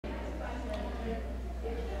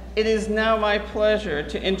it is now my pleasure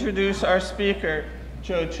to introduce our speaker,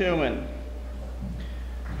 Joe Chuman.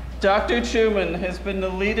 Dr. Chuman has been the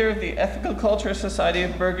leader of the Ethical Culture Society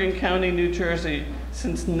of Bergen County, New Jersey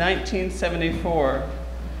since 1974,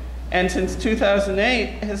 and since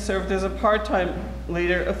 2008 has served as a part-time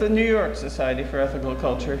leader of the New York Society for Ethical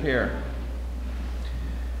Culture here.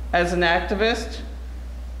 As an activist,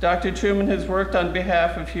 Dr. Chuman has worked on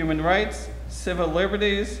behalf of human rights, civil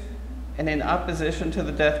liberties, and in opposition to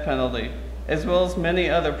the death penalty, as well as many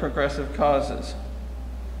other progressive causes.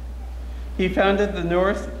 He founded the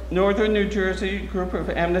Northern New Jersey group of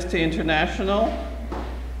Amnesty International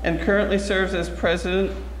and currently serves as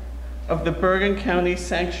president of the Bergen County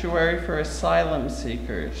Sanctuary for Asylum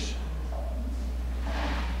Seekers,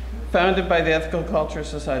 founded by the Ethical Culture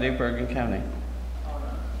Society of Bergen County.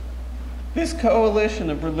 This coalition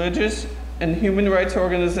of religious and human rights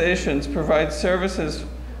organizations provides services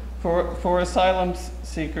for asylum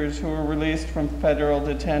seekers who are released from federal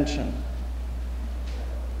detention.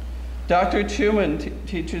 Dr. Chuman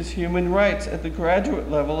teaches human rights at the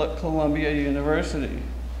graduate level at Columbia University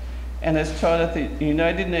and has taught at the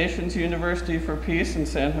United Nations University for Peace in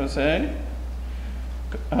San Jose,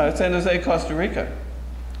 Costa Rica.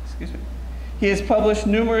 Excuse me. He has published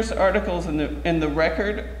numerous articles in the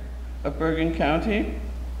Record of Bergen County.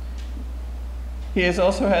 He has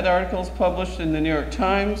also had articles published in the New York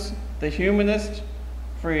Times, The Humanist,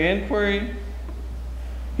 Free Inquiry,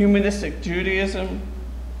 Humanistic Judaism,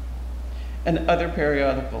 and other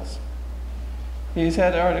periodicals. He's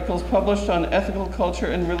had articles published on ethical culture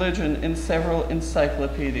and religion in several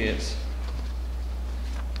encyclopedias.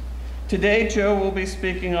 Today, Joe will be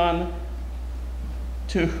speaking on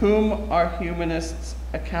To Whom Are Humanists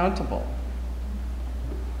Accountable?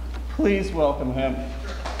 Please welcome him.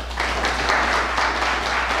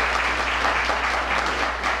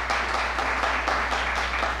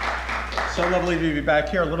 So lovely to be back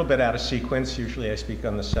here, a little bit out of sequence. Usually I speak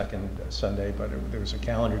on the second Sunday, but there was a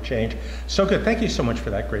calendar change. So good, thank you so much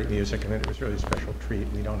for that great music, and it was really a special treat.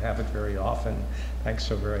 We don't have it very often. Thanks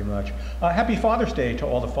so very much. Happy Father's Day to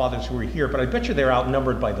all the fathers who are here, but I bet you they're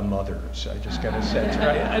outnumbered by the mothers. I just got a sense,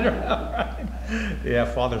 right? I don't know, right? Yeah,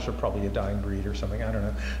 fathers are probably a dying breed or something, I don't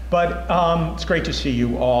know. But it's great to see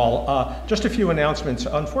you all. Just a few announcements.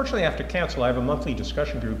 Unfortunately, I have to cancel. I have a monthly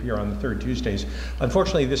discussion group here on the third Tuesdays.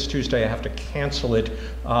 Unfortunately, this Tuesday I have to cancel it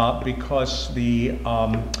because the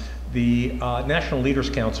National Leaders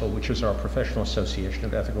Council, which is our professional association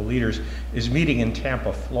of ethical leaders, is meeting in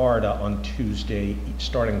Tampa, Florida on Tuesday,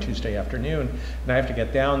 starting Tuesday afternoon, and I have to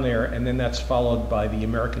get down there, and then that's followed by the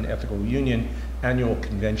American Ethical Union annual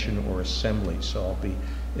convention or assembly. So I'll be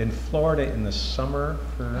in Florida in the summer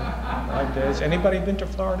for 5 days. Anybody been to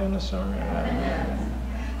Florida in the summer?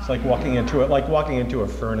 It's like walking into a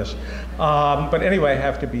furnace. But anyway, I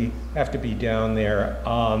have to be down there.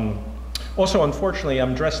 Also, unfortunately,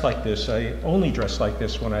 I'm dressed like this. I only dress like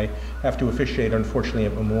this when I have to officiate, unfortunately,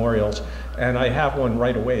 at memorials. And I have one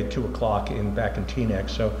right away at 2 o'clock back in Teaneck.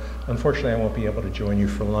 So unfortunately, I won't be able to join you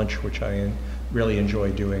for lunch, which I really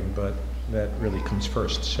enjoy doing, but that really comes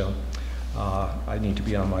first. So I need to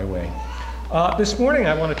be on my way. This morning,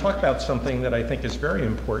 I want to talk about something that I think is very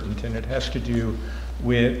important, and it has to do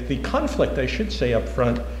with the conflict, I should say up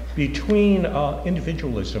front, between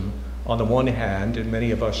individualism on the one hand, and many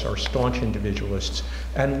of us are staunch individualists,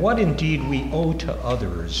 and what indeed we owe to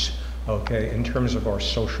others, okay, in terms of our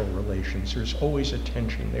social relations. There's always a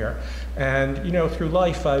tension there. And, you know, through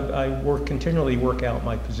life, I continually work out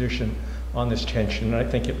my position on this tension, and I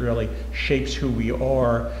think it really shapes who we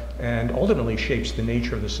are and ultimately shapes the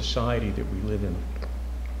nature of the society that we live in.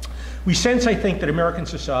 We sense, I think, that American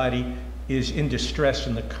society is in distress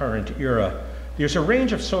in the current era. There's a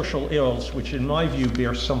range of social ills which, in my view,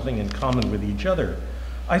 bear something in common with each other.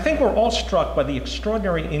 I think we're all struck by the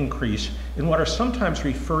extraordinary increase in what are sometimes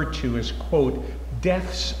referred to as, quote,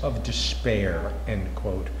 deaths of despair, end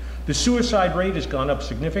quote. The suicide rate has gone up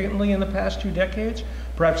significantly in the past 2 decades,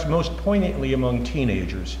 perhaps most poignantly among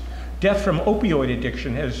teenagers. Death from opioid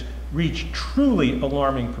addiction has reached truly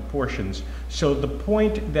alarming proportions, to the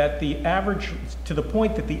point that the average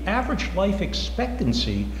life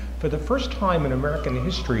expectancy for the first time in American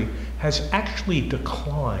history has actually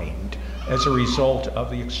declined as a result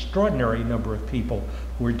of the extraordinary number of people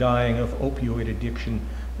who are dying of opioid addiction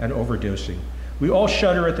and overdosing. We all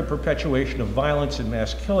shudder at the perpetuation of violence and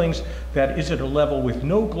mass killings that is at a level with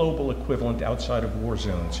no global equivalent outside of war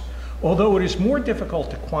zones. Although it is more difficult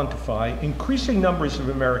to quantify, increasing numbers of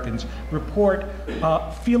Americans report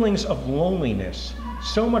feelings of loneliness,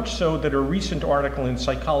 so much so that a recent article in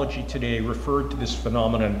Psychology Today referred to this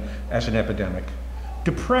phenomenon as an epidemic.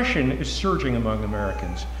 Depression is surging among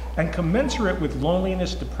Americans. and commensurate with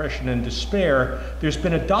loneliness, depression, and despair, there's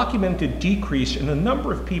been a documented decrease in the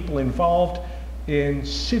number of people involved in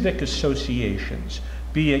civic associations,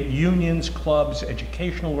 be it unions, clubs,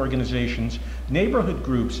 educational organizations, neighborhood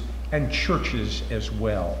groups, and churches as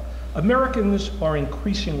well. Americans are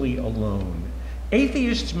increasingly alone.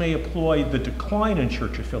 Atheists may applaud the decline in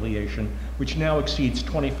church affiliation, which now exceeds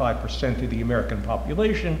 25% of the American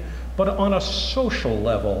population, but on a social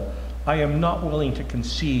level, I am not willing to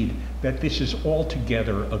concede that this is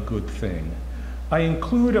altogether a good thing. I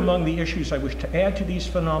include among the issues I wish to add to these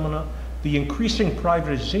phenomena the increasing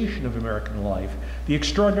privatization of American life, the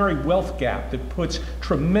extraordinary wealth gap that puts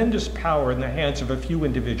tremendous power in the hands of a few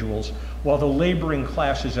individuals, while the laboring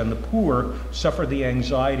classes and the poor suffer the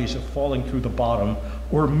anxieties of falling through the bottom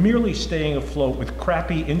or merely staying afloat with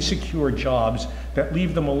crappy, insecure jobs that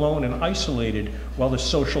leave them alone and isolated while the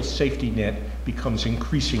social safety net becomes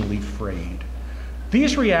increasingly frayed.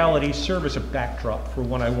 These realities serve as a backdrop for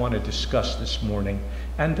what I want to discuss this morning,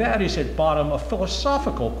 and that is at bottom a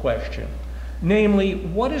philosophical question, namely,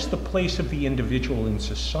 what is the place of the individual in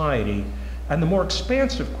society, and the more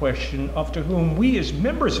expansive question of to whom we as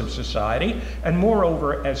members of society, and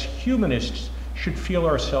moreover as humanists, should feel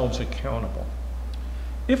ourselves accountable.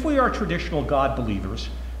 If we are traditional God believers,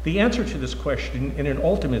 the answer to this question in an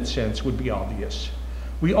ultimate sense would be obvious.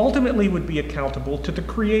 We ultimately would be accountable to the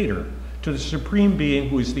Creator, to the Supreme Being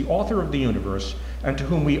who is the author of the universe and to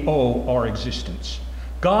whom we owe our existence.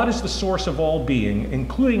 God is the source of all being,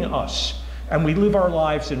 including us, and we live our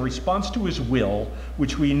lives in response to His will,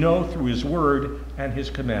 which we know through His word and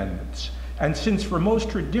His commandments. And since for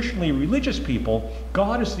most traditionally religious people,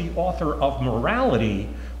 God is the author of morality,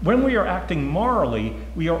 when we are acting morally,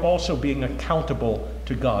 we are also being accountable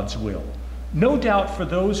to God's will. No doubt for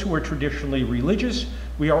those who are traditionally religious,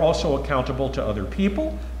 we are also accountable to other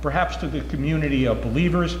people, perhaps to the community of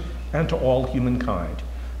believers, and to all humankind.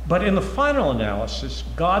 But in the final analysis,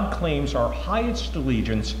 God claims our highest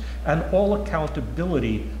allegiance, and all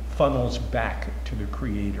accountability funnels back to the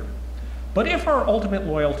Creator. But if our ultimate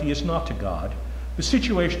loyalty is not to God, the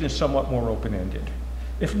situation is somewhat more open-ended.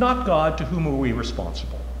 If not God, to whom are we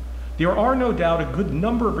responsible? There are no doubt a good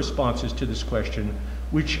number of responses to this question,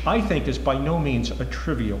 which I think is by no means a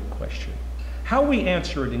trivial question. How we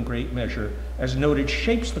answer it in great measure, as noted,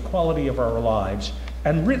 shapes the quality of our lives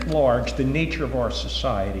and writ large the nature of our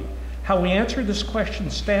society. How we answer this question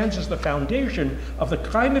stands as the foundation of the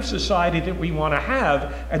kind of society that we want to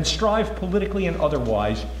have and strive politically and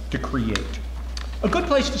otherwise to create. A good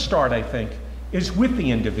place to start, I think, is with the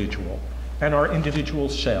individual and our individual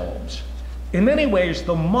selves. In many ways,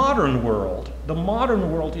 the modern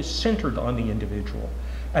world is centered on the individual,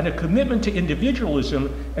 and a commitment to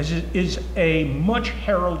individualism is a much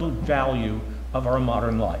heralded value of our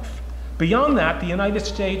modern life. Beyond that, the United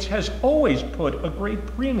States has always put a great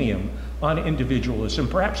premium on individualism,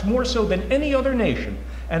 perhaps more so than any other nation,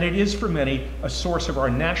 and it is for many a source of our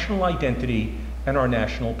national identity and our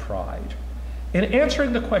national pride. In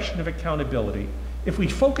answering the question of accountability, if we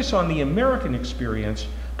focus on the American experience,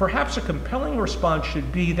 perhaps a compelling response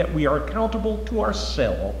should be that we are accountable to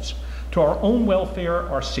ourselves, to our own welfare,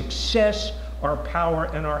 our success, our power,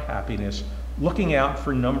 and our happiness, looking out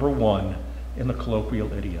for number one in the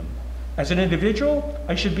colloquial idiom. As an individual,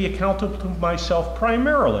 I should be accountable to myself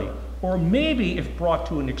primarily, or maybe, if brought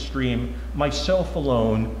to an extreme, myself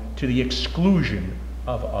alone to the exclusion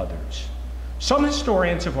of others. Some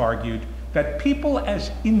historians have argued that people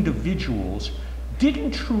as individuals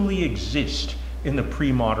didn't truly exist in the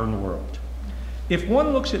pre-modern world. If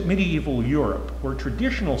one looks at medieval Europe or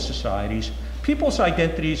traditional societies, people's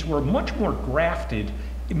identities were much more grafted,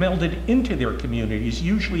 melded into their communities,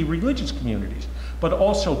 usually religious communities, but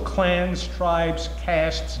also clans, tribes,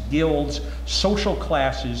 castes, guilds, social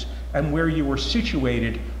classes, and where you were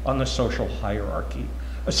situated on the social hierarchy.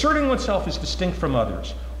 Asserting oneself as distinct from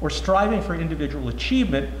others, or striving for individual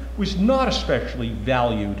achievement, was not especially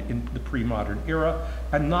valued in the pre-modern era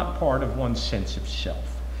and not part of one's sense of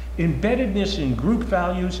self. Embeddedness in group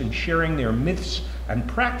values and sharing their myths and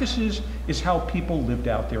practices is how people lived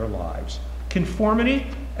out their lives. Conformity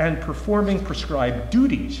and performing prescribed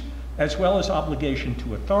duties, as well as obligation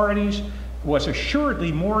to authorities, was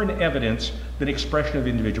assuredly more in evidence than expression of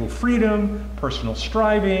individual freedom, personal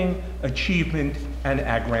striving, achievement, and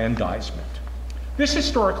aggrandizement. This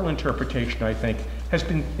historical interpretation, I think, has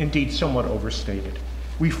been indeed somewhat overstated.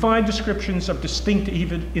 We find descriptions of distinct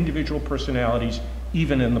individual personalities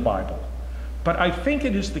even in the Bible. But I think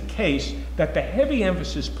it is the case that the heavy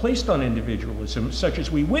emphasis placed on individualism, such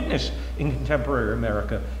as we witness in contemporary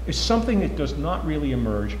America, is something that does not really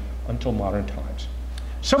emerge until modern times.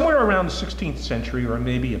 Somewhere around the 16th century, or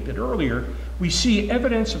maybe a bit earlier, we see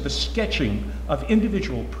evidence of the sketching of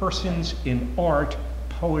individual persons in art,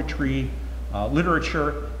 poetry,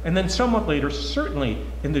 literature, and then somewhat later, certainly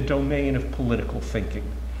in the domain of political thinking.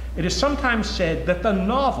 It is sometimes said that the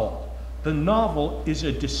novel is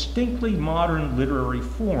a distinctly modern literary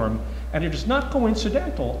form, and it is not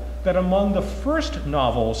coincidental that among the first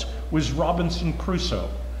novels was Robinson Crusoe,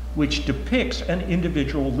 which depicts an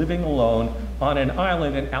individual living alone on an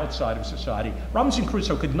island and outside of society. Robinson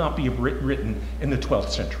Crusoe could not be written in the 12th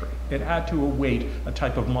century. It had to await a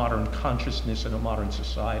type of modern consciousness in a modern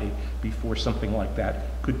society before something like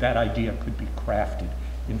that idea could be crafted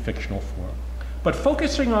in fictional form. But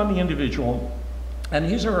focusing on the individual, and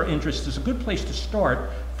these are our interests, is a good place to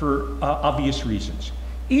start for obvious reasons.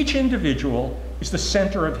 Each individual is the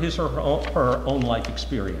center of his or her own life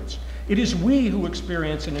experience. It is we who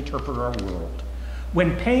experience and interpret our world.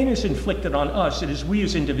 When pain is inflicted on us, it is we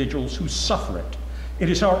as individuals who suffer it. It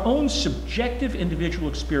is our own subjective individual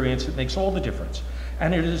experience that makes all the difference.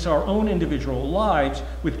 And it is our own individual lives,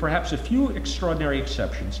 with perhaps a few extraordinary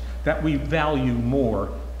exceptions, that we value more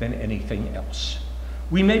than anything else.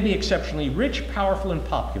 We may be exceptionally rich, powerful, and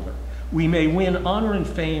popular. We may win honor and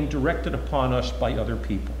fame directed upon us by other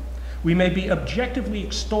people. We may be objectively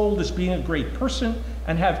extolled as being a great person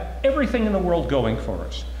and have everything in the world going for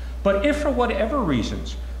us. But if for whatever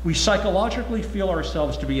reasons we psychologically feel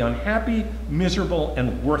ourselves to be unhappy, miserable,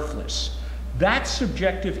 and worthless, that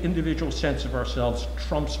subjective individual sense of ourselves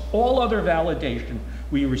trumps all other validation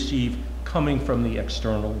we receive coming from the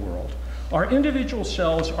external world. Our individual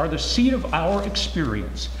selves are the seat of our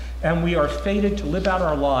experience, and we are fated to live out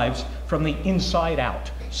our lives from the inside out,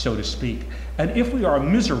 so to speak. And if we are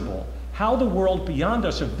miserable, how the world beyond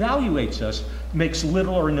us evaluates us makes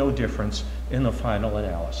little or no difference in the final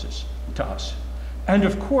analysis to us. And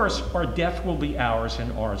of course, our death will be ours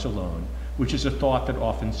and ours alone, which is a thought that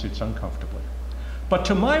often sits uncomfortably. But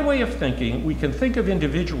to my way of thinking, we can think of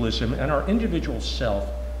individualism and our individual self,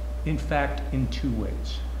 in fact, in two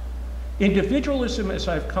ways. Individualism, as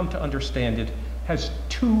I've come to understand it, has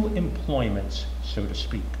two employments, so to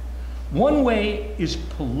speak. One way is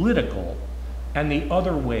political, and the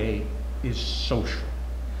other way is social.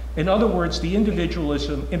 In other words, the individual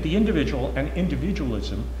and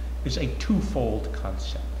individualism is a twofold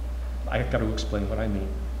concept. I've got to explain what I mean.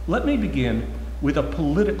 Let me begin with a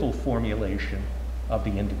political formulation of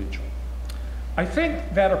the individual. I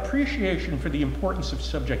think that appreciation for the importance of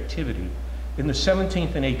subjectivity in the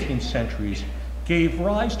 17th and 18th centuries gave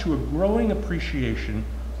rise to a growing appreciation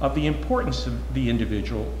of the importance of the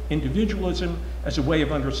individual, individualism as a way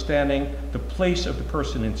of understanding the place of the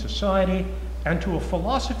person in society, and to a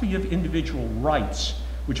philosophy of individual rights,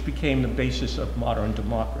 which became the basis of modern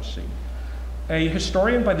democracy. A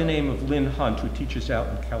historian by the name of Lynn Hunt, who teaches out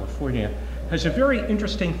in California, has a very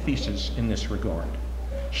interesting thesis in this regard.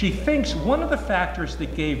 She thinks one of the factors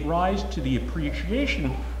that gave rise to the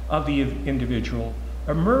appreciation of the individual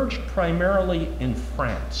emerged primarily in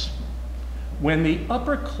France, when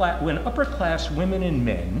upper class women and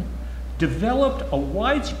men developed a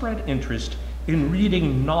widespread interest in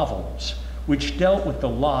reading novels which dealt with the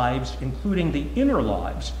lives, including the inner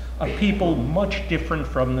lives, of people much different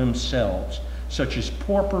from themselves, such as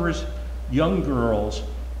paupers, young girls,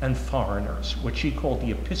 and foreigners, what she called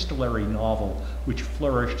the epistolary novel, which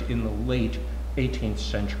flourished in the late 18th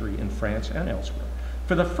century in France and elsewhere.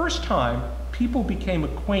 For the first time, people became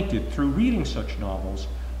acquainted through reading such novels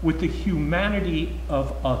with the humanity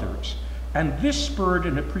of others, and this spurred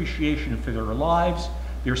an appreciation for their lives,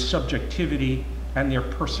 their subjectivity, and their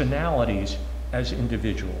personalities as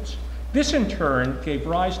individuals. This in turn gave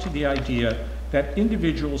rise to the idea that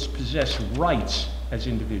individuals possess rights as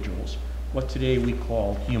individuals, what today we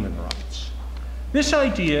call human rights. This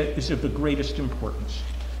idea is of the greatest importance.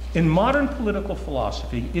 In modern political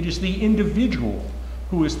philosophy, it is the individual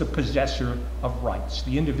who is the possessor of rights.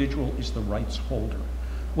 The individual is the rights holder.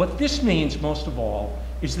 What this means, most of all,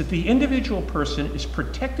 is that the individual person is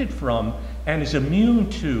protected from and is immune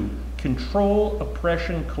to control,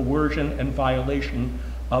 oppression, coercion, and violation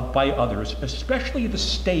by others, especially the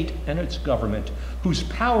state and its government, whose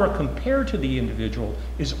power compared to the individual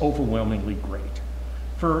is overwhelmingly great.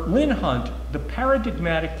 For Lynn Hunt, the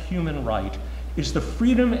paradigmatic human right is the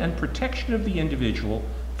freedom and protection of the individual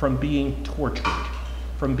from being tortured,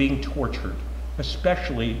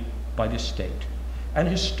 especially by the state. And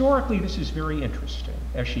historically, this is very interesting,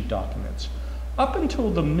 as she documents. Up until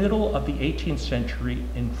the middle of the 18th century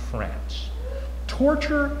in France,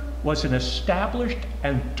 torture was an established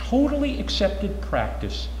and totally accepted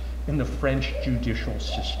practice in the French judicial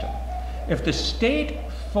system. If the state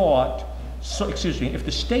thought if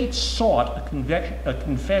the state sought a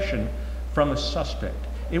confession from a suspect,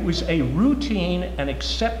 it was a routine and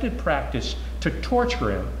accepted practice to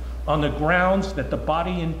torture him on the grounds that the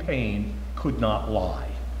body in pain could not lie.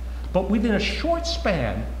 But within a short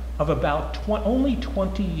span of about only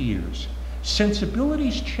 20 years,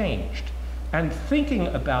 sensibilities changed, and thinking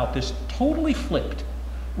about this totally flipped,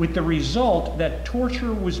 with the result that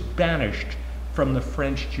torture was banished from the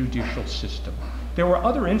French judicial system. There were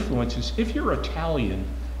other influences. If you're Italian,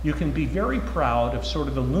 you can be very proud of sort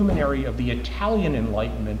of the luminary of the Italian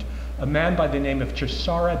Enlightenment, a man by the name of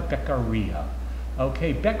Cesare Beccaria.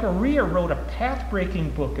 Okay, Beccaria wrote a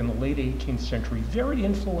path-breaking book in the late 18th century, very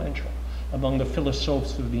influential among the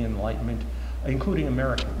philosophers of the Enlightenment, including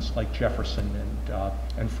Americans like Jefferson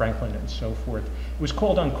and Franklin and so forth. It was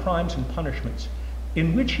called On Crimes and Punishments,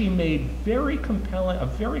 in which he made a very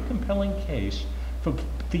compelling case for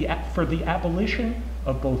the abolition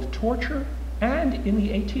of both torture and, in the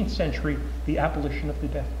 18th century, the abolition of the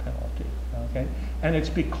death penalty. Okay? And it's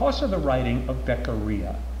because of the writing of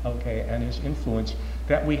Beccaria, okay, and his influence,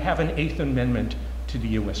 that we have an Eighth Amendment to the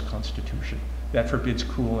US Constitution that forbids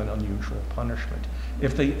cruel and unusual punishment.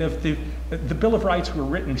 If the Bill of Rights were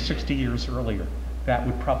written 60 years earlier, that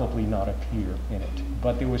would probably not appear in it.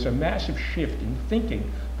 But there was a massive shift in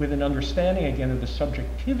thinking with an understanding, again, of the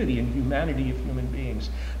subjectivity and humanity of human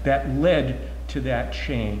beings that led to that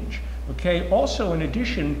change. Okay, also, in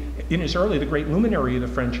addition, the great luminary of the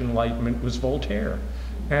French Enlightenment was Voltaire.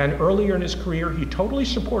 And earlier in his career, he totally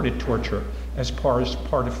supported torture as part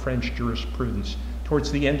of French jurisprudence.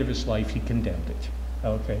 Towards the end of his life, he condemned it.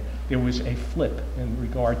 Okay, there was a flip in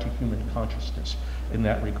regard to human consciousness in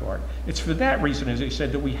that regard. It's for that reason, as I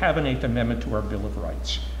said, that we have an Eighth Amendment to our Bill of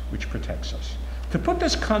Rights, which protects us. To put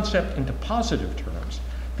this concept into positive terms,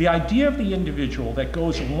 the idea of the individual that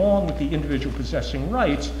goes along with the individual possessing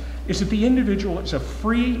rights is that the individual is a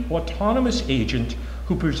free, autonomous agent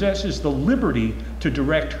who possesses the liberty to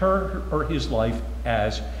direct her or his life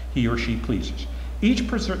as he or she pleases. Each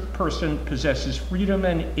person possesses freedom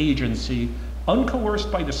and agency,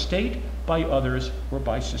 uncoerced by the state, by others, or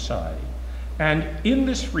by society. And in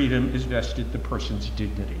this freedom is vested the person's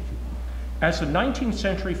dignity. As the 19th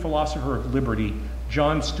century philosopher of liberty,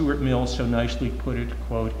 John Stuart Mill, so nicely put it,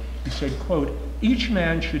 quote, he said, quote, each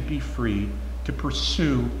man should be free to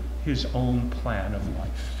pursue his own plan of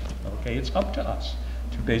life. Okay, it's up to us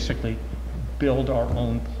to basically build our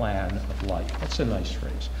own plan of life. That's a nice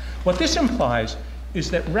phrase. What this implies is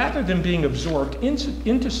that rather than being absorbed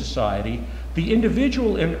into society, the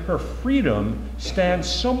individual in her freedom stands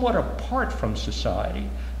somewhat apart from society,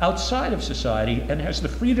 outside of society, and has the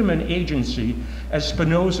freedom and agency, as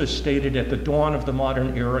Spinoza stated at the dawn of the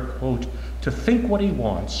modern era, quote, to think what he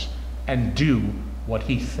wants and do what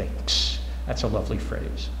he thinks. That's a lovely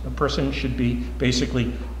phrase. A person should be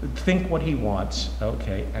basically think what he wants,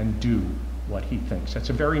 okay, and do what he thinks. That's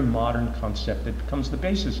a very modern concept that becomes the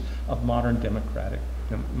basis of modern democratic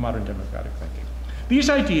thinking. These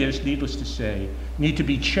ideas, needless to say, need to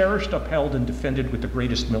be cherished, upheld, and defended with the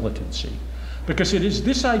greatest militancy, because it is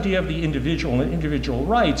this idea of the individual and individual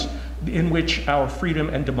rights in which our freedom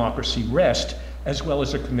and democracy rest, as well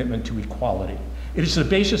as a commitment to equality. It is the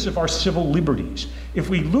basis of our civil liberties. If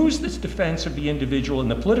we lose this defense of the individual in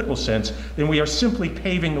the political sense, then we are simply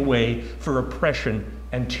paving the way for oppression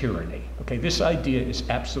and tyranny. Okay, this idea is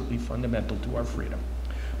absolutely fundamental to our freedom.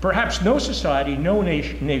 Perhaps no society, no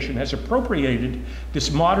nation has appropriated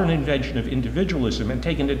this modern invention of individualism and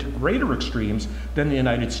taken it to greater extremes than the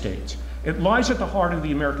United States. It lies at the heart of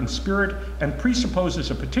the American spirit and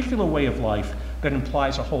presupposes a particular way of life that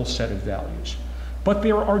implies a whole set of values. But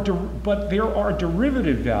there are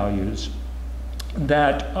derivative values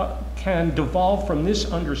that can devolve from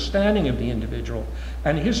this understanding of the individual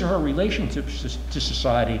and his or her relationships to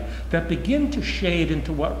society that begin to shade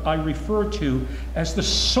into what I refer to as the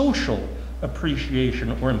social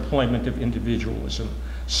appreciation or employment of individualism,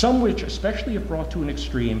 some which, especially if brought to an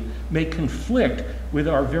extreme, may conflict with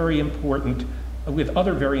other very important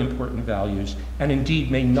values, and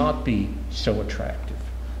indeed may not be so attractive.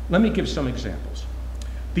 Let me give some examples.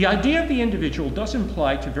 The idea of the individual does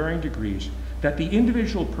imply to varying degrees that the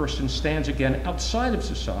individual person stands again outside of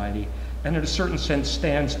society and in a certain sense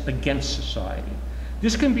stands against society.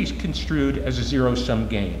 This can be construed as a zero-sum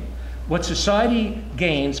game. What society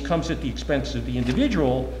gains comes at the expense of the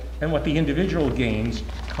individual, and what the individual gains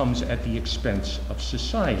comes at the expense of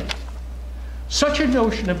society. Such a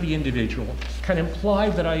notion of the individual can imply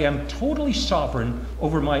that I am totally sovereign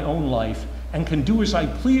over my own life and can do as I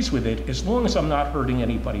please with it as long as I'm not hurting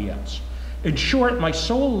anybody else. In short, my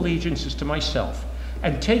sole allegiance is to myself,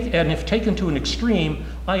 and if taken to an extreme,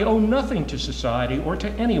 I owe nothing to society or to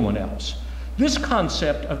anyone else. This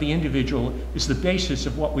concept of the individual is the basis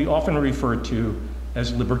of what we often refer to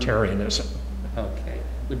as libertarianism. Okay,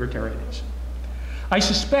 libertarianism. I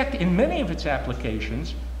suspect in many of its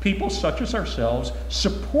applications, people such as ourselves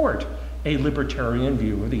support a libertarian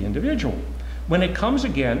view of the individual. When it comes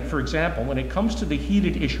again, for example, when it comes to the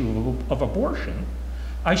heated issue of abortion,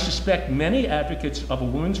 I suspect many advocates of a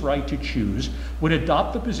woman's right to choose would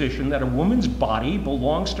adopt the position that a woman's body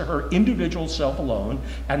belongs to her individual self alone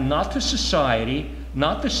and not to society,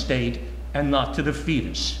 not the state, and not to the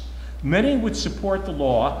fetus. Many would support the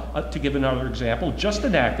law, to give another example, just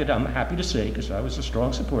enacted, I'm happy to say, because I was a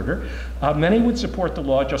strong supporter, many would support the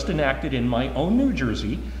law just enacted in my own New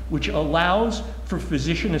Jersey, which allows for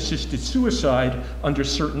physician-assisted suicide under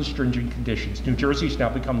certain stringent conditions. New Jersey's now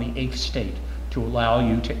become the 8th state to allow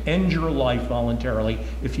you to end your life voluntarily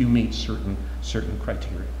if you meet certain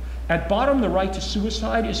criteria. At bottom, the right to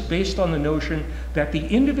suicide is based on the notion that the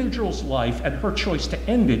individual's life and her choice to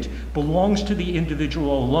end it belongs to the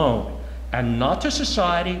individual alone, and not to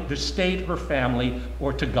society, the state, her family,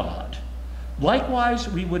 or to God. Likewise,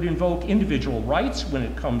 we would invoke individual rights when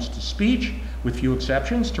it comes to speech, with few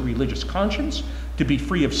exceptions, to religious conscience, to be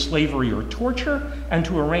free of slavery or torture, and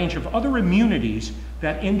to a range of other immunities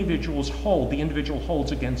that individuals hold, the individual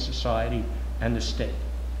holds against society and the state.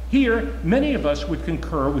 Here, many of us would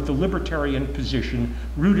concur with the libertarian position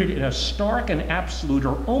rooted in a stark and absolute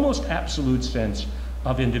or almost absolute sense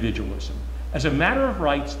of individualism. As a matter of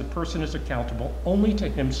rights, the person is accountable only to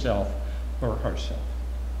himself or herself.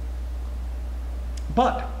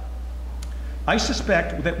 But I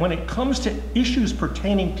suspect that when it comes to issues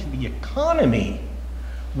pertaining to the economy,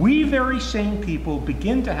 we very same people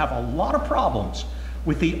begin to have a lot of problems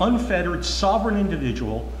with the unfettered sovereign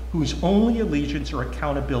individual whose only allegiance or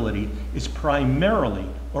accountability is primarily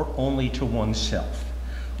or only to oneself.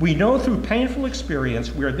 We know through painful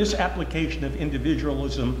experience where this application of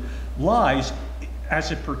individualism lies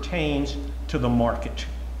as it pertains to the market.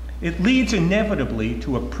 It leads inevitably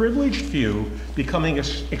to a privileged few becoming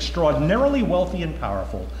extraordinarily wealthy and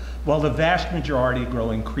powerful, while the vast majority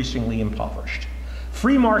grow increasingly impoverished.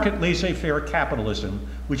 Free market laissez-faire capitalism,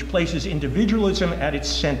 which places individualism at its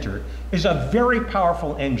center, is a very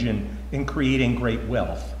powerful engine in creating great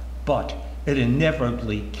wealth, but it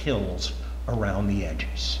inevitably kills around the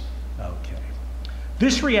edges. Okay.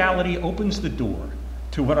 This reality opens the door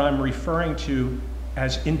to what I'm referring to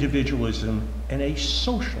as individualism in a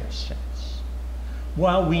social sense.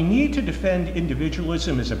 While we need to defend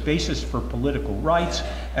individualism as a basis for political rights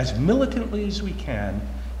as militantly as we can,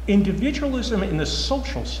 individualism in the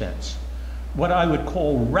social sense, what I would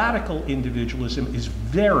call radical individualism, is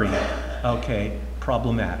very,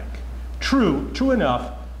 problematic. True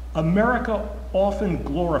enough, America often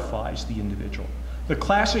glorifies the individual. The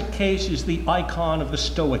classic case is the icon of the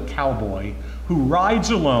stoic cowboy who rides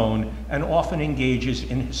alone and often engages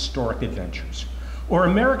in historic adventures. Or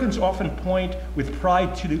Americans often point with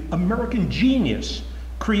pride to the American genius,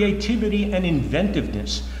 creativity, and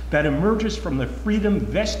inventiveness that emerges from the freedom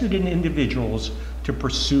vested in individuals to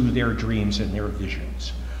pursue their dreams and their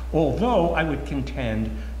visions. Although I would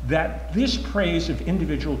contend that this praise of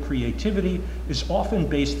individual creativity is often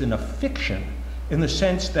based in a fiction, in the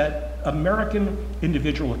sense that American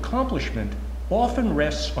individual accomplishment often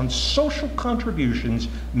rests on social contributions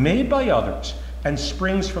made by others and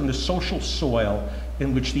springs from the social soil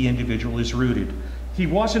in which the individual is rooted. He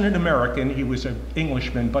wasn't an American, he was an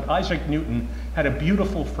Englishman, but Isaac Newton had a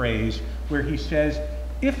beautiful phrase where he says,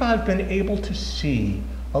 "If I've been able to see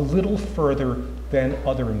a little further than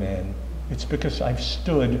other men, it's because I've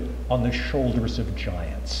stood on the shoulders of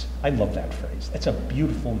giants." I love that phrase. That's a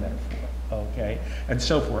beautiful metaphor, okay? And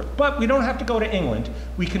so forth. But we don't have to go to England.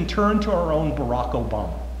 We can turn to our own Barack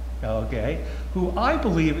Obama, okay? Who I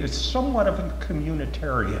believe is somewhat of a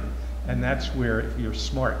communitarian. And that's where, if you're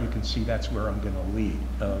smart, you can see that's where I'm going to lead,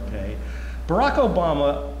 okay? Barack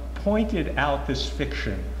Obama pointed out this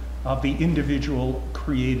fiction of the individual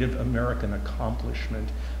creative American accomplishment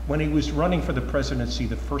when he was running for the presidency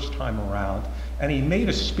the first time around, and he made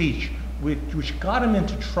a speech which got him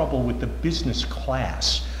into trouble with the business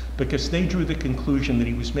class because they drew the conclusion that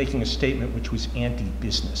he was making a statement which was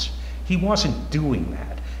anti-business. He wasn't doing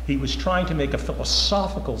that. He was trying to make a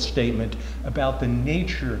philosophical statement about the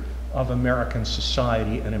nature of American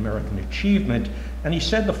society and American achievement. And he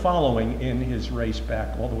said the following in his race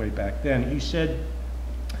back, all the way back then. He said,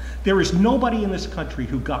 "There is nobody in this country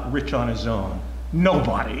who got rich on his own.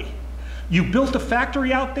 Nobody. You built a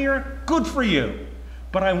factory out there? Good for you.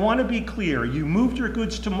 But I want to be clear, you moved your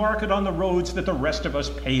goods to market on the roads that the rest of us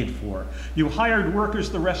paid for. You hired workers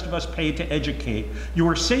the rest of us paid to educate. You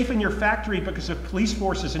were safe in your factory because of police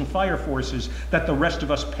forces and fire forces that the rest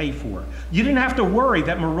of us pay for. You didn't have to worry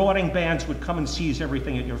that marauding bands would come and seize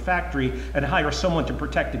everything at your factory and hire someone to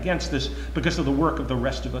protect against this because of the work of the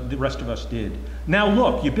rest of us did. Now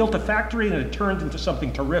look, you built a factory and it turned into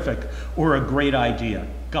something terrific or a great idea.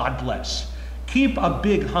 God bless. Keep a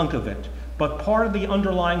big hunk of it. But part of the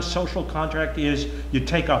underlying social contract is you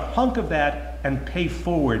take a hunk of that and pay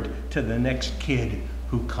forward to the next kid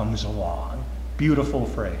who comes along. Beautiful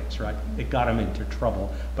phrase, right? It got him into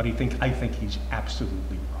trouble, but I think he's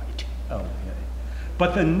absolutely right. Okay.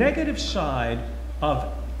 But the negative side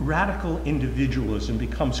of radical individualism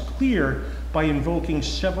becomes clear by invoking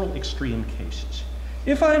several extreme cases.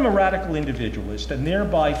 If I am a radical individualist and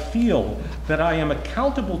thereby feel that I am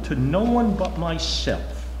accountable to no one but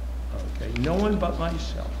myself, no one but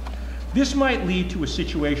myself. This might lead to a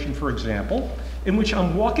situation, for example, in which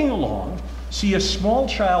I'm walking along, see a small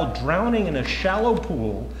child drowning in a shallow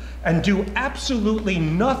pool, and do absolutely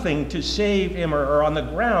nothing to save him or her on the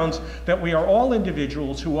grounds that we are all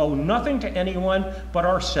individuals who owe nothing to anyone but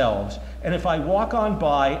ourselves. And if I walk on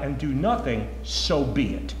by and do nothing, so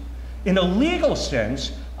be it. In a legal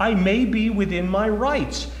sense, I may be within my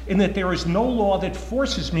rights in that there is no law that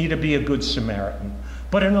forces me to be a good Samaritan.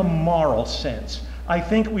 But in a moral sense, I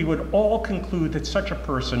think we would all conclude that such a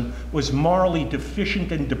person was morally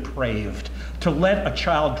deficient and depraved to let a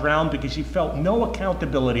child drown because he felt no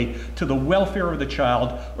accountability to the welfare of the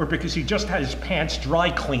child or because he just had his pants dry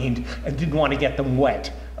cleaned and didn't want to get them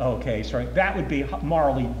wet. Okay, so that would be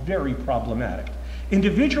morally very problematic.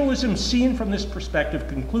 Individualism seen from this perspective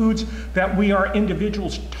concludes that we are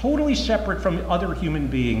individuals totally separate from other human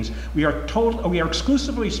beings. We are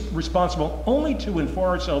exclusively responsible only to and for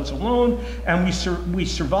ourselves alone, and we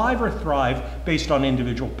survive or thrive based on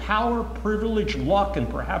individual power, privilege, luck, and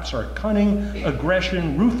perhaps our cunning,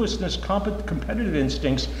 aggression, ruthlessness, competitive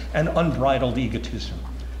instincts, and unbridled egotism.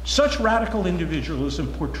 Such radical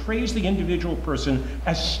individualism portrays the individual person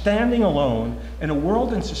as standing alone in a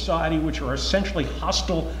world and society which are essentially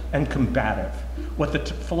hostile and combative. What the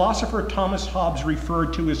philosopher Thomas Hobbes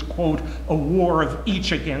referred to as, quote, a war of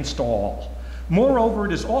each against all. Moreover,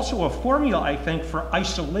 it is also a formula, I think, for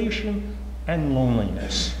isolation and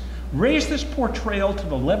loneliness. Raise this portrayal to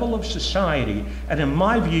the level of society, and in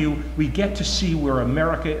my view, we get to see where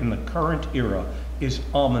America in the current era is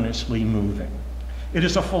ominously moving. It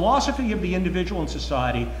is a philosophy of the individual and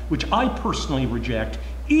society which I personally reject,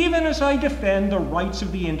 even as I defend the rights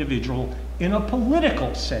of the individual in a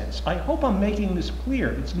political sense. I hope I'm making this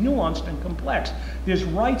clear. It's nuanced and complex. There's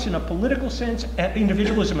rights in a political sense, and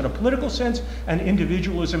individualism in a political sense, and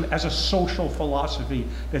individualism as a social philosophy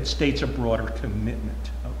that states a broader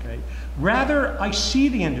commitment. Okay? Rather, I see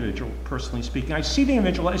the individual, personally speaking, I see the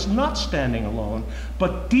individual as not standing alone,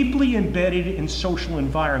 but deeply embedded in social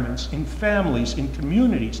environments, in families, in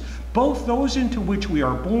communities, both those into which we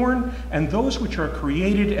are born and those which are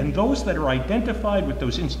created and those that are identified with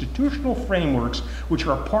those institutional frameworks which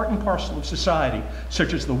are part and parcel of society,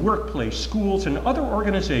 such as the workplace, schools, and other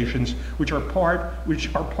organizations which we're part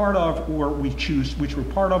of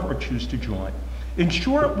or choose to join. In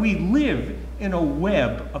short, we live in a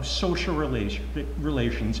web of social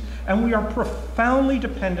relations, and we are profoundly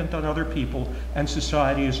dependent on other people and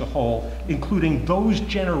society as a whole, including those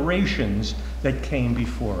generations that came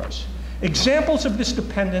before us. Examples of this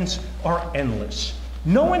dependence are endless.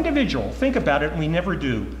 No individual, think about it, and we never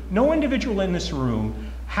do, no individual in this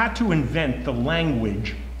room had to invent the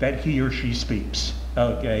language that he or she speaks.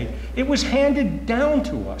 Okay? It was handed down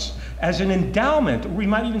to us as an endowment, or we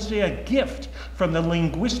might even say a gift, from the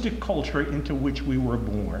linguistic culture into which we were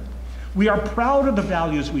born. We are proud of the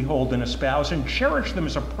values we hold and espouse and cherish them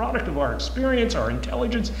as a product of our experience, our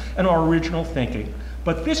intelligence, and our original thinking.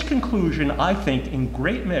 But this conclusion, I think, in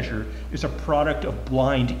great measure, is a product of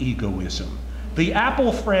blind egoism. The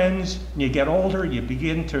Apple friends, when you get older, you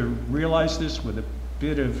begin to realize this with a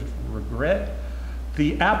bit of regret.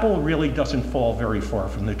 The apple really doesn't fall very far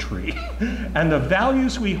from the tree. And the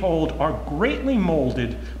values we hold are greatly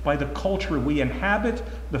molded by the culture we inhabit,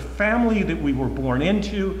 the family that we were born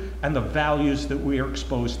into, and the values that we are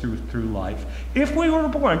exposed through life. If we were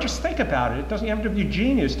born, just think about it, it doesn't have to be a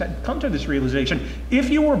genius to come to this realization. If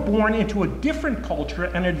you were born into a different culture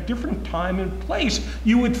and a different time and place,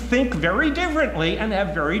 you would think very differently and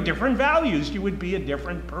have very different values. You would be a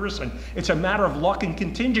different person. It's a matter of luck and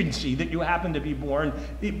contingency that you happen to be born born,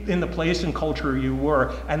 in the place and culture you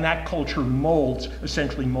were, and that culture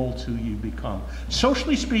essentially molds who you become.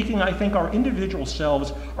 Socially speaking, I think our individual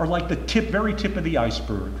selves are like the very tip of the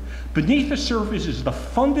iceberg. Beneath the surface is the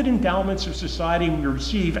funded endowments of society we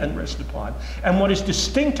receive and rest upon. And what is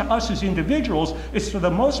distinct to us as individuals is, for the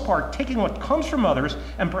most part, taking what comes from others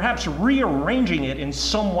and perhaps rearranging it in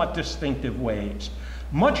somewhat distinctive ways.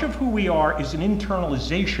 Much of who we are is an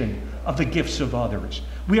internalization of the gifts of others.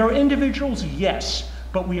 We are individuals, yes,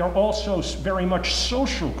 but we are also very much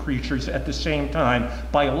social creatures at the same time,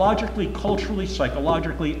 biologically, culturally,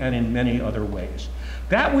 psychologically, and in many other ways.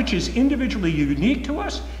 That which is individually unique to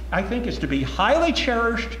us, I think, is to be highly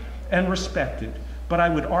cherished and respected, but I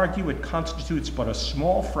would argue it constitutes but a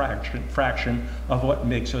small fraction of what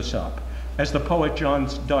makes us up. As the poet John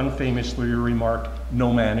Donne famously remarked,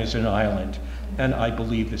 "No man is an island," and I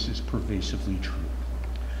believe this is pervasively true.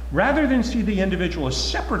 Rather than see the individual as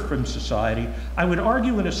separate from society, I would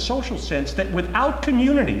argue in a social sense that without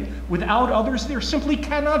community, without others, there simply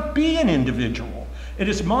cannot be an individual. It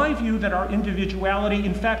is my view that our individuality,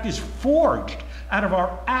 in fact, is forged out of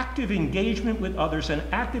our active engagement with others and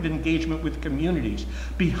active engagement with communities.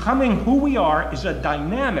 Becoming who we are is a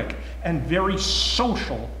dynamic and very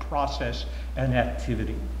social process and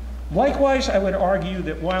activity. Likewise, I would argue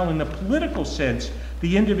that while in the political sense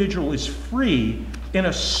the individual is free, in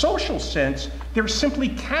a social sense there simply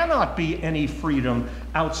cannot be any freedom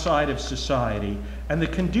outside of society and the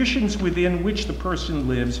conditions within which the person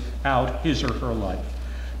lives out his or her life.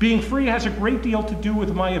 Being free has a great deal to do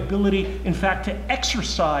with my ability, in fact, to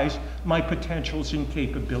exercise my potentials and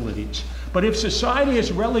capabilities. But if society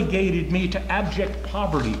has relegated me to abject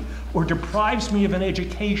poverty or deprives me of an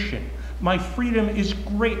education, my freedom is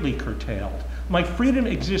greatly curtailed. My freedom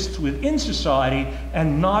exists within society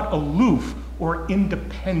and not aloof or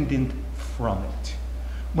independent from it.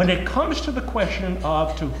 When it comes to the question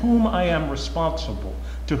of to whom I am responsible,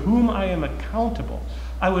 to whom I am accountable,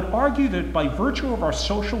 I would argue that by virtue of our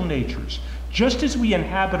social natures, just as we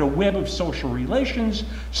inhabit a web of social relations,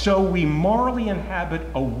 so we morally inhabit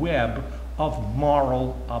a web of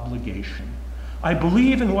moral obligation. I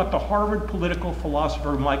believe in what the Harvard political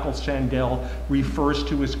philosopher Michael Sandel refers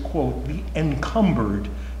to as, quote, the encumbered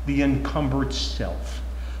self.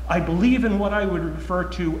 I believe in what I would refer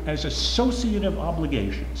to as associative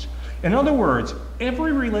obligations. In other words,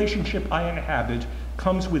 every relationship I inhabit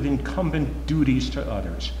comes with incumbent duties to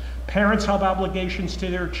others. Parents have obligations to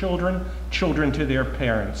their children, children to their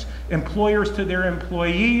parents. Employers to their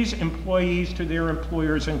employees, employees to their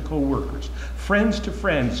employers and co-workers. Friends to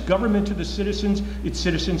friends, government to the citizens, its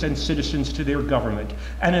citizens, and citizens to their government.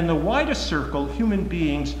 And in the widest circle, human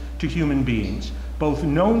beings to human beings, both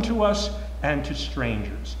known to us and to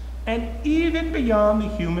strangers. And even beyond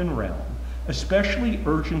the human realm, especially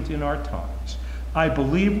urgent in our times, I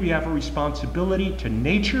believe we have a responsibility to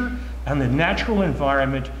nature and the natural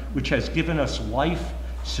environment which has given us life,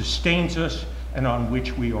 sustains us, and on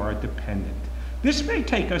which we are dependent. This may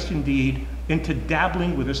take us indeed into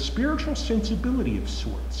dabbling with a spiritual sensibility of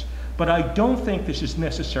sorts, but I don't think this is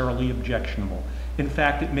necessarily objectionable. In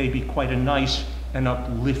fact, it may be quite a nice and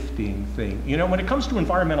uplifting thing. You know, when it comes to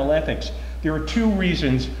environmental ethics, there are two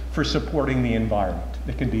reasons for supporting the environment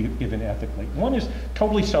that can be given ethically. One is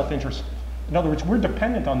totally self-interest. In other words, we're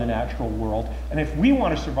dependent on the natural world, and if we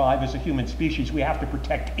want to survive as a human species, we have to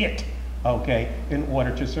protect it, okay, in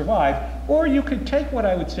order to survive. Or you could take what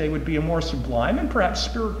I would say would be a more sublime and perhaps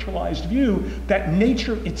spiritualized view that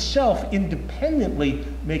nature itself independently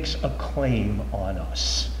makes a claim on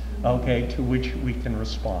us, okay, to which we can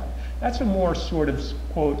respond. That's a more sort of,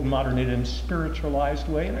 quote, in modern idiom, spiritualized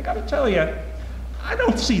way, and I gotta tell you, I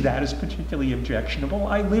don't see that as particularly objectionable.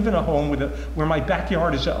 I live in a home where my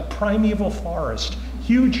backyard is a primeval forest,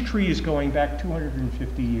 huge trees going back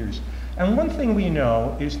 250 years. And one thing we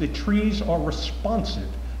know is that trees are responsive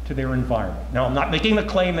to their environment. Now, I'm not making the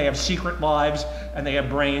claim they have secret lives and they have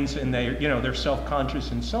brains and they're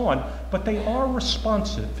self-conscious and so on, but they are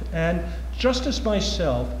responsive. And just as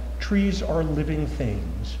myself, trees are living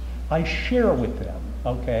things. I share with them,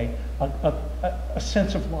 okay, a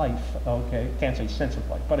sense of life, okay? Can't say sense of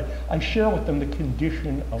life, but I share with them the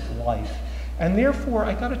condition of life. And therefore,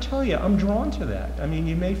 I gotta tell you, I'm drawn to that. I mean,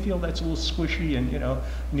 you may feel that's a little squishy and,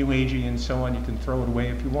 new agey and so on. You can throw it away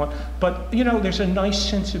if you want. But, there's a nice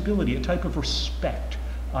sensibility, a type of respect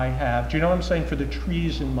I have, do you know what I'm saying, for the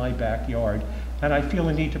trees in my backyard. And I feel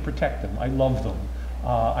a need to protect them. I love them.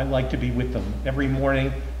 I like to be with them. Every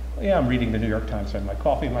morning, yeah, I'm reading the New York Times, I have my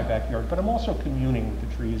coffee in my backyard, but I'm also communing with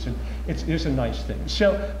the trees, and it's a nice thing.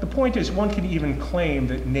 So the point is, one can even claim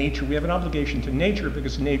that nature, we have an obligation to nature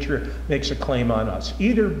because nature makes a claim on us,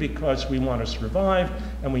 either because we want to survive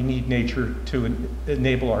and we need nature to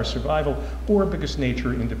enable our survival, or because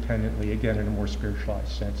nature independently, again in a more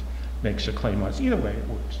spiritualized sense, makes a claim on us. Either way, it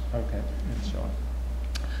works, okay, and so on.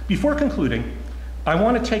 Before concluding, I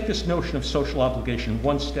want to take this notion of social obligation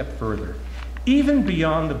one step further, even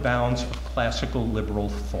beyond the bounds of classical liberal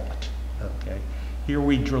thought, okay? Here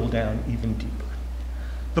we drill down even deeper.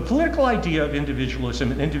 The political idea of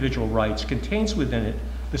individualism and individual rights contains within it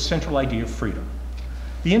the central idea of freedom.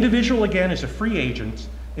 The individual, again, is a free agent,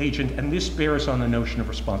 and this bears on the notion of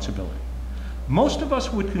responsibility. Most of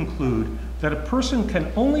us would conclude that a person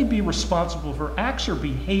can only be responsible for acts or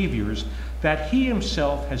behaviors that he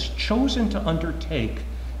himself has chosen to undertake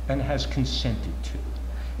and has consented to.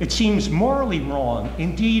 It seems morally wrong,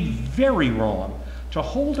 indeed very wrong, to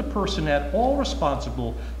hold a person at all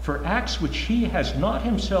responsible for acts which he has not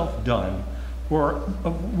himself done, or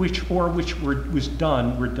which were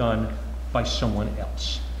done by someone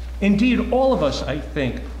else. Indeed, all of us, I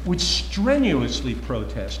think, would strenuously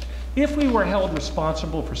protest if we were held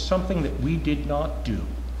responsible for something that we did not do,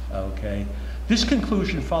 okay? This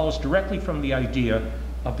conclusion follows directly from the idea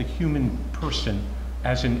of the human person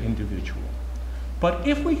as an individual. But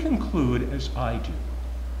if we conclude, as I do,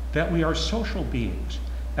 that we are social beings,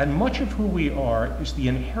 and much of who we are is the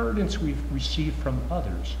inheritance we've received from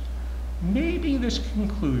others, maybe this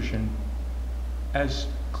conclusion, as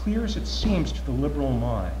clear as it seems to the liberal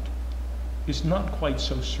mind, is not quite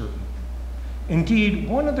so certain. Indeed,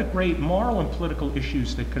 one of the great moral and political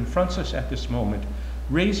issues that confronts us at this moment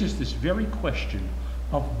raises this very question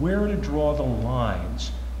of where to draw the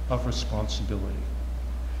lines of responsibility.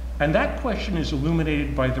 And that question is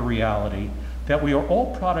illuminated by the reality that we are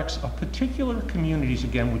all products of particular communities,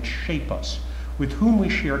 again, which shape us, with whom we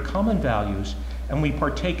share common values, and we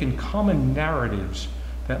partake in common narratives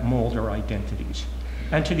that mold our identities.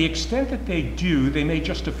 And to the extent that they do, they may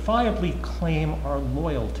justifiably claim our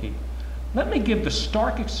loyalty. Let me give the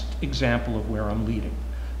starkest example of where I'm leading.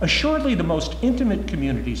 Assuredly, the most intimate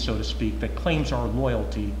community, so to speak, that claims our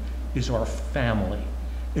loyalty is our family.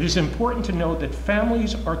 It is important to note that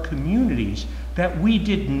families are communities that we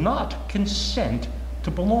did not consent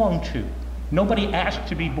to belong to. Nobody asked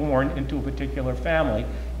to be born into a particular family.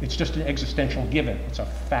 It's just an existential given. It's a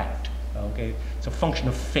fact, okay? It's a function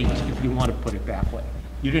of fate, if you want to put it that way.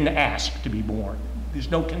 You didn't ask to be born. There's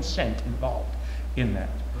no consent involved in that.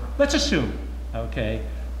 Let's assume, okay,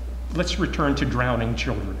 let's return to drowning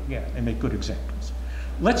children again and make good examples.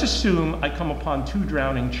 Let's assume I come upon two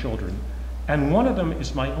drowning children, and one of them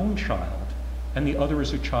is my own child, and the other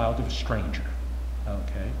is a child of a stranger,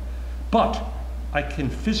 okay? But I can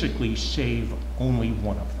physically save only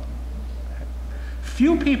one of them. Okay?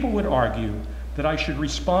 Few people would argue that I should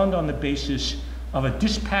respond on the basis of a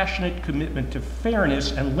dispassionate commitment to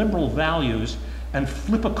fairness and liberal values and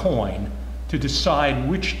flip a coin to decide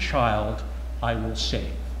which child I will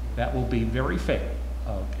save. That will be very fair,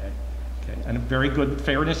 okay? And a very good,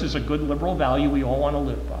 fairness is a good liberal value we all want to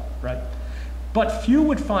live by, right? But few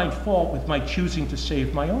would find fault with my choosing to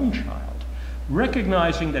save my own child,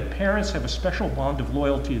 recognizing that parents have a special bond of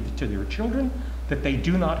loyalty to their children that they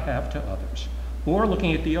do not have to others. Or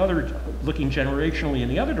looking generationally in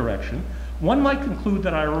the other direction, one might conclude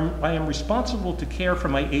that I am responsible to care for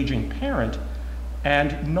my aging parent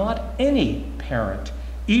and not any parent,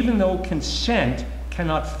 even though consent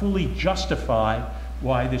cannot fully justify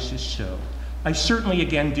why this is so. I certainly,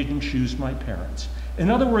 again, didn't choose my parents. In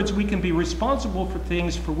other words, we can be responsible for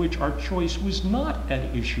things for which our choice was not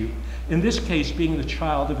at issue, in this case being the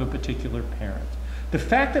child of a particular parent. The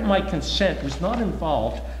fact that my consent was not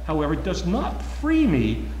involved, however, does not free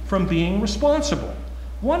me from being responsible.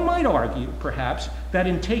 One might argue, perhaps, that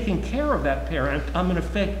in taking care of that parent, I'm in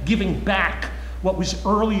effect giving back what was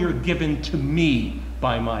earlier given to me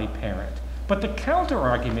by my parent. But the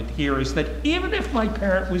counter-argument here is that even if my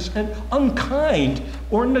parent was unkind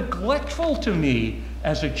or neglectful to me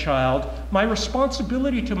as a child, my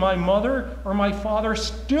responsibility to my mother or my father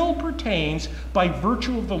still pertains by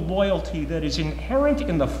virtue of the loyalty that is inherent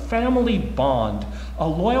in the family bond, a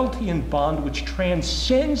loyalty and bond which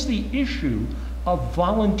transcends the issue of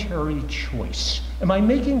voluntary choice. Am I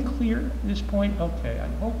making clear this point? Okay, I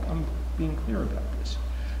hope I'm being clear about this.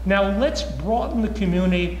 Now let's broaden the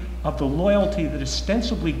community of the loyalty that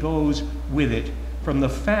ostensibly goes with it from the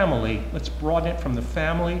family. Let's broaden it from the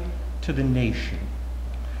family to the nation.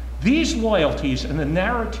 These loyalties and the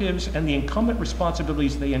narratives and the incumbent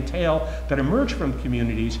responsibilities they entail that emerge from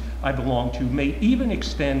communities I belong to may even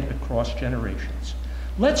extend across generations.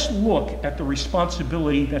 Let's look at the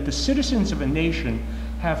responsibility that the citizens of a nation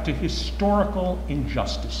have to historical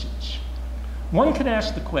injustices. One can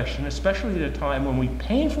ask the question, especially at a time when we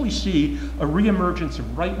painfully see a reemergence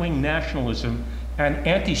of right-wing nationalism and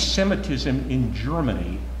anti-Semitism in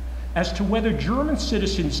Germany, as to whether German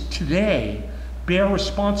citizens today bear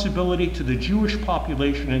responsibility to the Jewish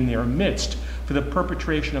population in their midst for the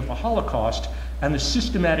perpetration of the Holocaust and the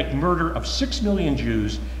systematic murder of 6 million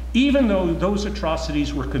Jews, even though those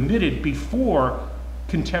atrocities were committed before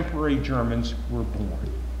contemporary Germans were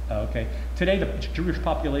born. Okay. Today, the Jewish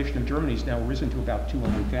population of Germany has now risen to about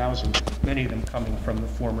 200,000, many of them coming from the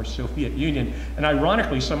former Soviet Union. And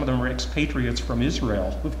ironically, some of them are expatriates from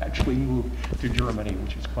Israel who've actually moved to Germany,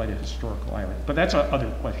 which is quite a historical irony. But that's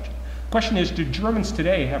another question. The question is, do Germans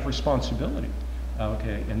today have responsibility,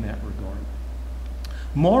 okay, in that regard?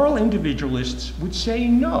 Moral individualists would say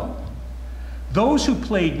no. Those who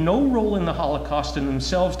played no role in the Holocaust and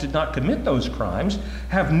themselves did not commit those crimes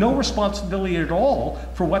have no responsibility at all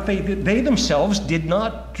for what they themselves did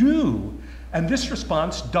not do. And this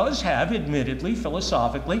response does have, admittedly,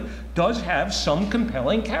 philosophically, does have some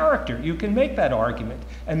compelling character. You can make that argument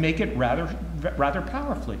and make it rather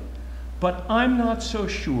powerfully. But I'm not so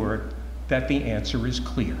sure that the answer is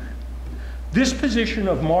clear. This position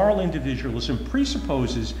of moral individualism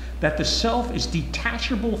presupposes that the self is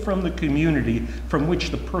detachable from the community from which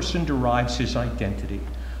the person derives his identity.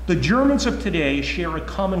 The Germans of today share a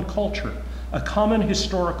common culture, a common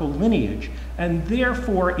historical lineage, and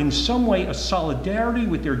therefore in some way a solidarity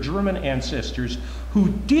with their German ancestors who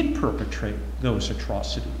did perpetrate those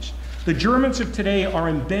atrocities. The Germans of today are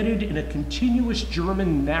embedded in a continuous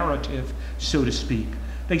German narrative, so to speak.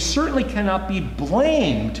 They certainly cannot be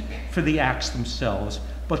blamed for the acts themselves,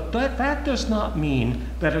 but that does not mean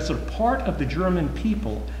that as a part of the German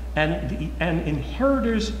people and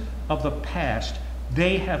inheritors of the past,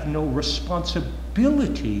 they have no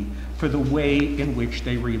responsibility for the way in which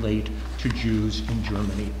they relate to Jews in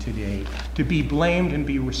Germany today. To be blamed and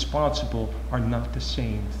be responsible are not the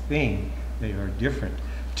same thing. They are different.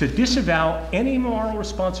 To disavow any moral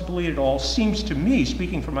responsibility at all seems to me,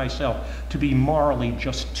 speaking for myself, to be morally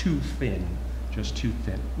just too thin, just too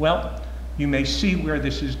thin. Well, you may see where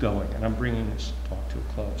this is going, and I'm bringing this talk to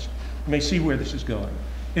a close. You may see where this is going.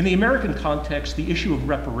 In the American context, the issue of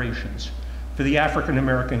reparations for the African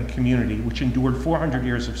American community, which endured 400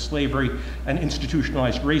 years of slavery and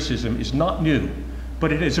institutionalized racism, is not new,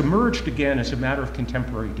 but it has emerged again as a matter of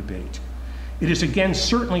contemporary debate. It is again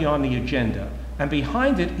certainly on the agenda, and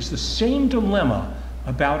behind it is the same dilemma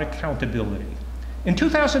about accountability. In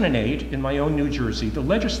 2008, in my own New Jersey, the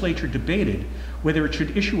legislature debated whether it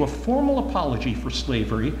should issue a formal apology for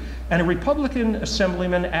slavery, and a Republican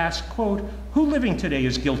assemblyman asked, quote, "Who living today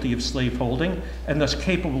is guilty of slaveholding and thus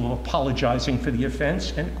capable of apologizing for the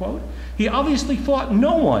offense," end quote. He obviously thought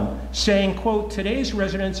no one, saying, quote, "Today's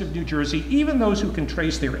residents of New Jersey, even those who can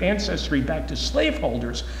trace their ancestry back to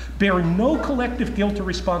slaveholders, bear no collective guilt or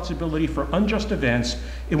responsibility for unjust events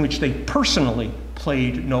in which they personally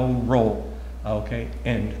played no role." Okay,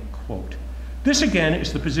 end quote. This again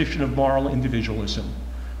is the position of moral individualism,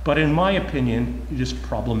 but in my opinion, it is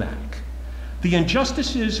problematic. The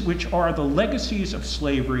injustices which are the legacies of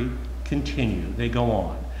slavery continue, they go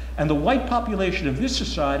on. And the white population of this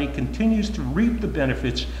society continues to reap the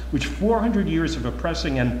benefits which 400 years of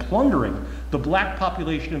oppressing and plundering the black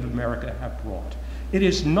population of America have brought. It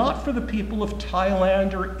is not for the people of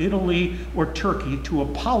Thailand or Italy or Turkey to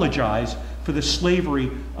apologize for the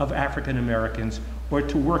slavery of African Americans or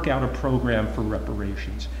to work out a program for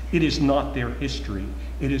reparations. It is not their history.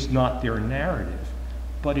 It is not their narrative,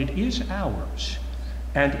 but it is ours.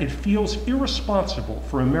 And it feels irresponsible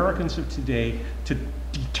for Americans of today to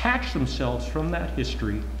detach themselves from that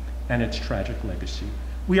history and its tragic legacy.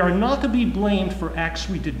 We are not to be blamed for acts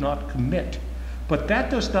we did not commit, but that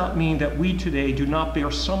does not mean that we today do not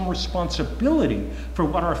bear some responsibility for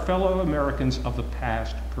what our fellow Americans of the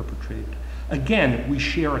past perpetrated. Again, we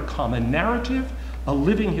share a common narrative, a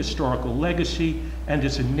living historical legacy, and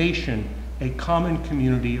as a nation, a common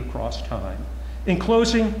community across time. In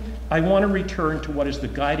closing, I want to return to what is the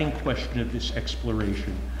guiding question of this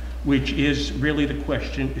exploration, which is really the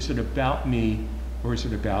question, is it about me or is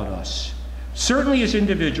it about us? Certainly as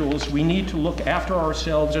individuals, we need to look after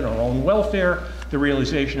ourselves and our own welfare, the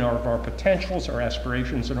realization of our potentials, our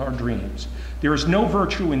aspirations, and our dreams. There is no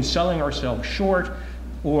virtue in selling ourselves short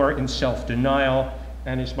or in self-denial,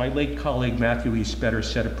 and as my late colleague Matthew E. Spetter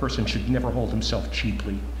said, a person should never hold himself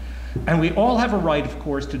cheaply. And we all have a right, of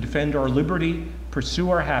course, to defend our liberty, pursue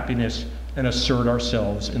our happiness, and assert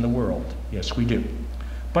ourselves in the world. Yes, we do.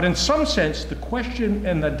 But in some sense, the question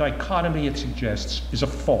and the dichotomy it suggests is a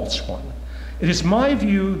false one. It is my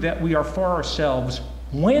view that we are for ourselves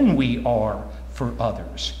when we are for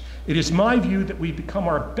others. It is my view that we become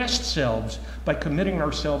our best selves by committing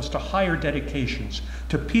ourselves to higher dedications,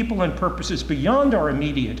 to people and purposes beyond our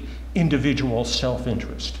immediate individual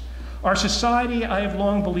self-interest. Our society, I have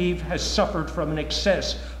long believed, has suffered from an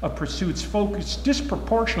excess of pursuits focused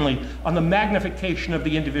disproportionately on the magnification of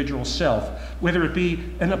the individual self, whether it be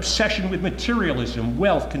an obsession with materialism,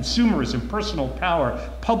 wealth, consumerism, personal power,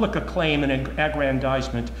 public acclaim, and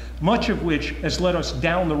aggrandizement, much of which has led us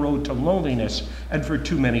down the road to loneliness and for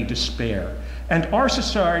too many despair. And our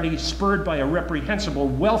society, spurred by a reprehensible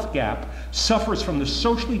wealth gap, suffers from the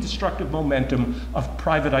socially destructive momentum of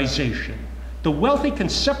privatization. The wealthy can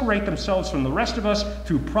separate themselves from the rest of us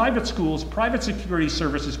through private schools, private security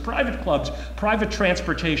services, private clubs, private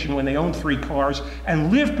transportation when they own 3 cars,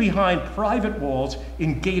 and live behind private walls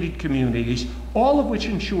in gated communities, all of which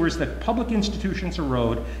ensures that public institutions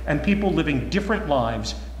erode and people living different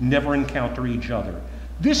lives never encounter each other.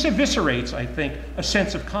 This eviscerates, I think, a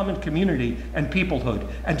sense of common community and peoplehood,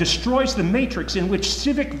 and destroys the matrix in which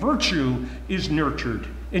civic virtue is nurtured.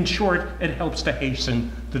 In short, it helps to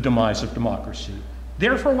hasten the demise of democracy.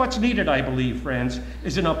 Therefore, what's needed, I believe, friends,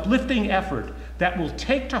 is an uplifting effort that will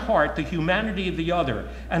take to heart the humanity of the other,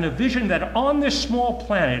 and a vision that on this small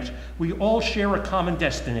planet, we all share a common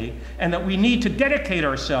destiny, and that we need to dedicate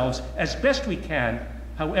ourselves as best we can,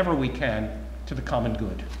 however we can, to the common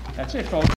good. That's it, folks.